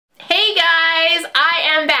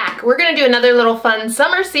back. We're gonna do another little fun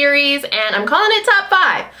summer series and I'm calling it Top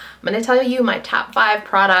 5. I'm gonna tell you my top 5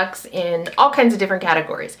 products in all kinds of different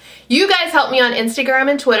categories. You guys help me on Instagram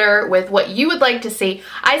and Twitter with what you would like to see.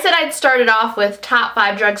 I said I'd start it off with top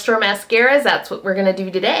 5 drugstore mascaras. That's what we're gonna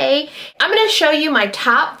do today. I'm gonna show you my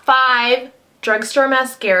top 5 drugstore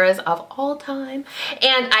mascaras of all time.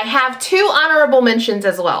 And I have 2 honorable mentions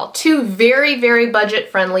as well. 2 very, very budget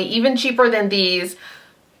friendly, even cheaper than these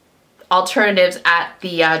alternatives at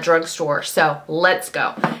the drugstore. So let's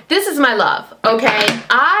go. This is my love, okay?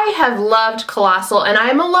 I have loved Colossal, and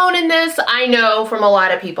I'm alone in this, I know, from a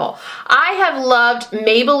lot of people. I have loved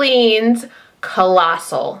Maybelline's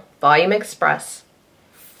Colossal Volume Express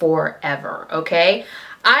forever, okay?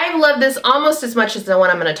 I've loved this almost as much as the one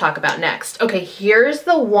I'm going to talk about next. Okay, here's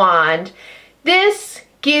the wand. This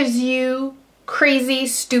gives you crazy,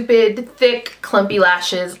 stupid, thick, clumpy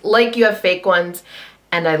lashes like you have fake ones,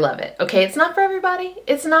 and I love it. Okay, it's not for everybody.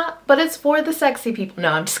 It's not, but it's for the sexy people.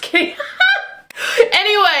 No, I'm just kidding.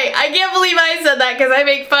 Anyway, I can't believe I said that because I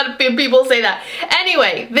make fun of people say that.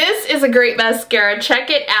 Anyway, this is a great mascara. Check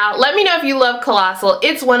it out. Let me know if you love Colossal.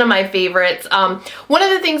 It's one of my favorites. One of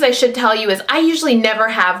the things I should tell you is I usually never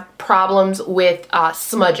have problems with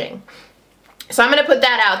smudging. So I'm going to put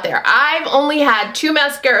that out there. I've only had 2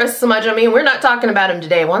 mascaras smudge on me, and we're not talking about them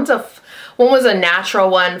today. One was a natural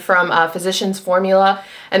one from Physicians Formula,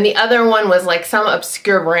 and the other one was like some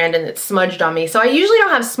obscure brand and it smudged on me. So I usually don't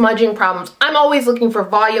have smudging problems. I'm always looking for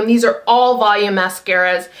volume. These are all volume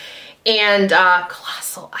mascaras, and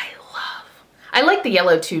Colossal I love. I like the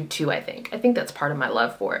yellow tube too, I think. I think that's part of my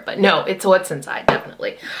love for it, but no, it's what's inside,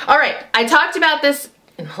 definitely. All right, I talked about this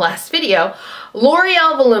in the last video.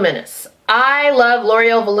 L'Oreal Voluminous. I love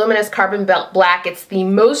L'Oreal Voluminous Carbon Black. It's the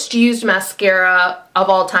most used mascara of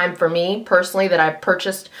all time for me, personally, that I've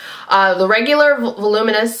purchased. The regular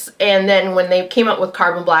Voluminous, and then when they came up with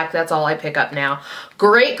Carbon Black, that's all I pick up now.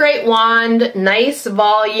 Great, great wand, nice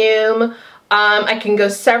volume. I can go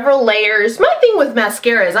several layers. My thing with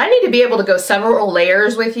mascara is I need to be able to go several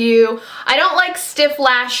layers with you. I don't like stiff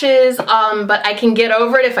lashes, but I can get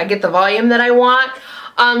over it if I get the volume that I want.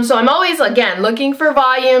 So I'm always, again, looking for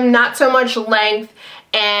volume, not so much length,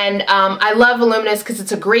 and I love Voluminous because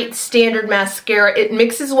it's a great standard mascara. It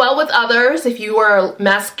mixes well with others. If you are a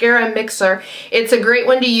mascara mixer, it's a great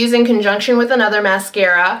one to use in conjunction with another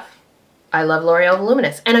mascara. I love L'Oreal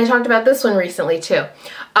Voluminous, and I talked about this one recently too.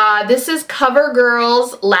 This is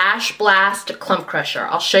CoverGirl's Lash Blast Clump Crusher.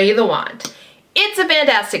 I'll show you the wand. It's a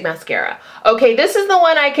fantastic mascara. Okay, this is the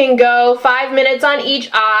one I can go 5 minutes on each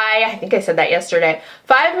eye. I think I said that yesterday.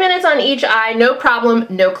 5 minutes on each eye, no problem,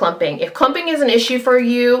 no clumping. If clumping is an issue for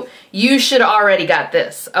you, you should already got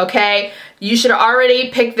this, okay? You should already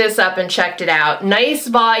picked this up and checked it out. Nice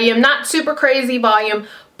volume, not super crazy volume,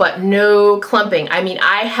 but no clumping. I mean,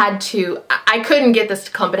 I couldn't get this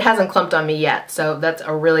to clump. It hasn't clumped on me yet, so that's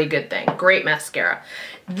a really good thing. Great mascara.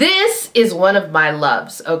 This is one of my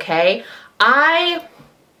loves, okay? I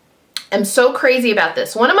am so crazy about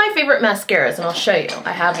this. One of my favorite mascaras, and I'll show you,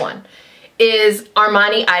 I have one, is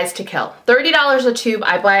Armani Eyes to Kill. $30 a tube.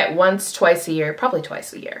 I buy it once, twice a year, probably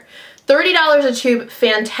twice a year. $30 a tube,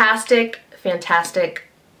 fantastic, fantastic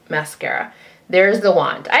mascara. There's the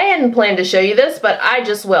wand. I hadn't planned to show you this, but I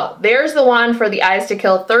just will. There's the wand for the Eyes to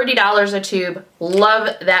Kill, $30 a tube. Love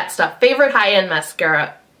that stuff. Favorite high-end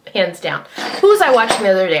mascara, hands down. Who was I watching the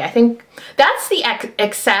other day? I think that's the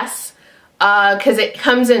Excess. Because it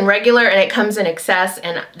comes in regular and it comes in excess,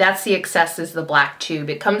 and that's the excess is the black tube.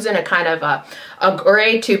 It comes in a kind of a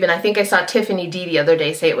gray tube, and I think I saw Tiffany D the other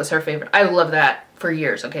day say it was her favorite. I love that for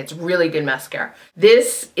years. Okay, it's really good mascara.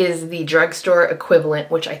 This is the drugstore equivalent,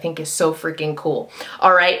 which I think is so freaking cool.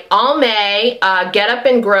 All right, Almay Get Up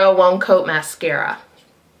and Grow Won't Coat Mascara.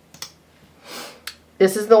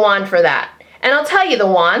 This is the wand for that. And I'll tell you, the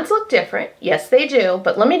wands look different. Yes, they do.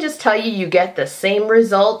 But let me just tell you, you get the same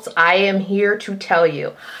results. I am here to tell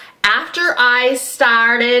you. After I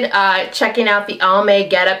started checking out the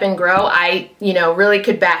Almay Get Up and Grow, I, really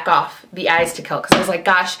could back off the Eyes to Kill. Because I was like,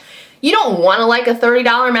 gosh, you don't want to like a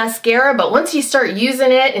 $30 mascara, but once you start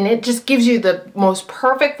using it and it just gives you the most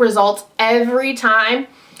perfect results every time,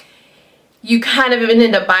 you kind of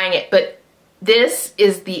end up buying it. But this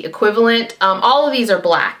is the equivalent. All of these are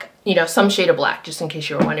black. Some shade of black, just in case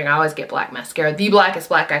you were wondering. I always get black mascara, the blackest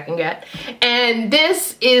black I can get. And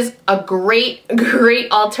this is a great,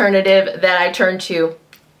 great alternative that I turn to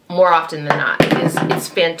more often than not. It's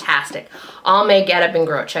fantastic. Almay Get Up and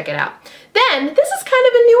Grow, check it out. Then, this is kind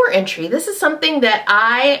of a newer entry. This is something that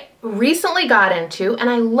I recently got into,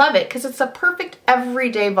 and I love it because it's a perfect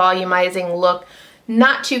everyday volumizing look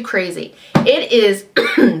Not too crazy. It is,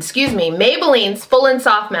 excuse me, Maybelline's Full and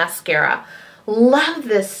Soft Mascara. Love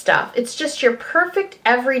this stuff. It's just your perfect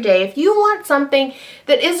everyday. If you want something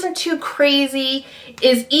that isn't too crazy,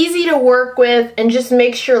 is easy to work with, and just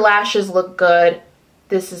makes your lashes look good,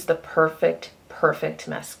 this is the perfect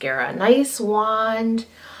mascara. Nice wand.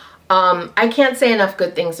 I can't say enough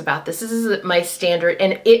good things about this. This is my standard,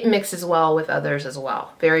 and it mixes well with others as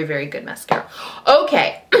well. Very, very good mascara.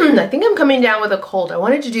 Okay, I think I'm coming down with a cold. I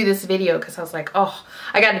wanted to do this video because I was like, oh,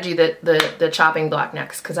 I got to do the chopping block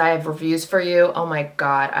next because I have reviews for you. Oh my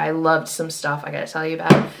God, I loved some stuff. I got to tell you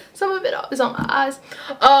about it. Some of it is on my eyes.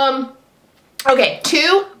 Okay,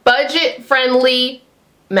 2 budget-friendly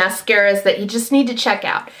mascaras that you just need to check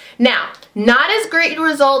out. Now, not as great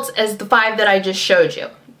results as the 5 that I just showed you.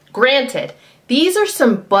 Granted, these are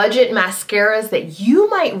some budget mascaras that you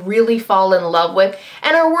might really fall in love with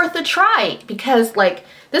and are worth a try, because like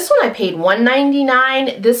this one I paid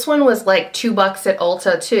 $1.99. This one was like $2 at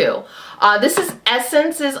Ulta too. This is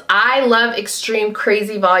Essence's I Love Extreme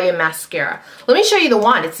Crazy Volume Mascara. Let me show you the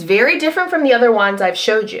wand. It's very different from the other wands I've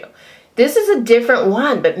showed you. This is a different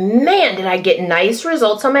wand, but man, did I get nice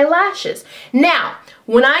results on my lashes. Now,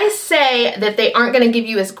 when I say that they aren't going to give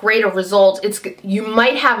you as great a result, you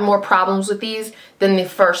might have more problems with these than the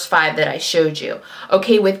first 5 that I showed you.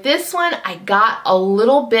 Okay, with this one, I got a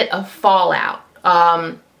little bit of fallout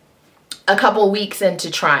a couple weeks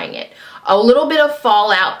into trying it. A little bit of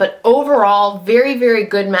fallout, but overall, very, very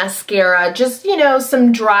good mascara. Just, you know,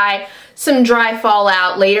 some dry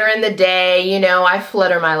fallout later in the day. You know, I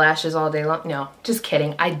flutter my lashes all day long. No, just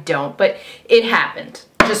kidding. I don't, but it happened.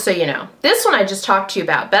 Just so you know. This one I just talked to you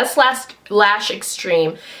about, Best Lash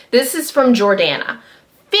Extreme. This is from Jordana.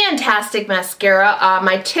 Fantastic mascara.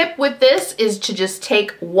 My tip with this is to just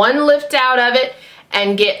take one lift out of it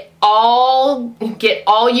and get all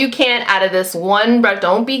you can out of this one brush.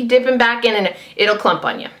 Don't be dipping back in and it'll clump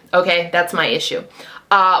on you. Okay, that's my issue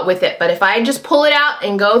with it. But if I just pull it out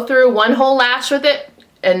and go through one whole lash with it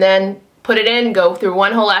and then put it in, go through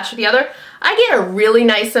one whole lash with the other, I get a really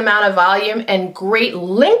nice amount of volume and great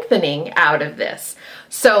lengthening out of this.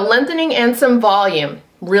 So lengthening and some volume,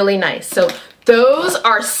 really nice. So those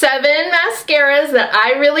are 7 mascaras that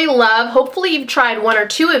I really love. Hopefully you've tried 1 or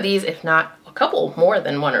 2 of these, if not a couple more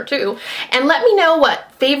than 1 or 2. And let me know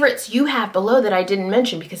what favorites you have below that I didn't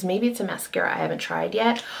mention, because maybe it's a mascara I haven't tried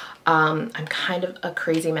yet. I'm kind of a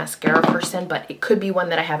crazy mascara person, but it could be one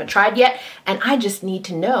that I haven't tried yet, and I just need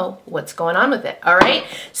to know what's going on with it, all right?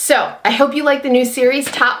 So I hope you like the new series,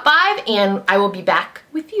 Top 5, and I will be back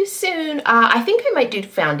with you soon. I think I might do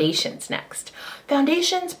foundations next.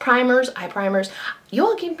 Foundations, primers, eye primers. You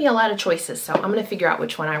all give me a lot of choices, so I'm gonna figure out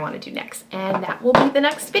which one I wanna do next, and that will be the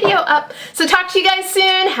next video up. So talk to you guys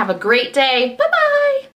soon. Have a great day. Bye-bye.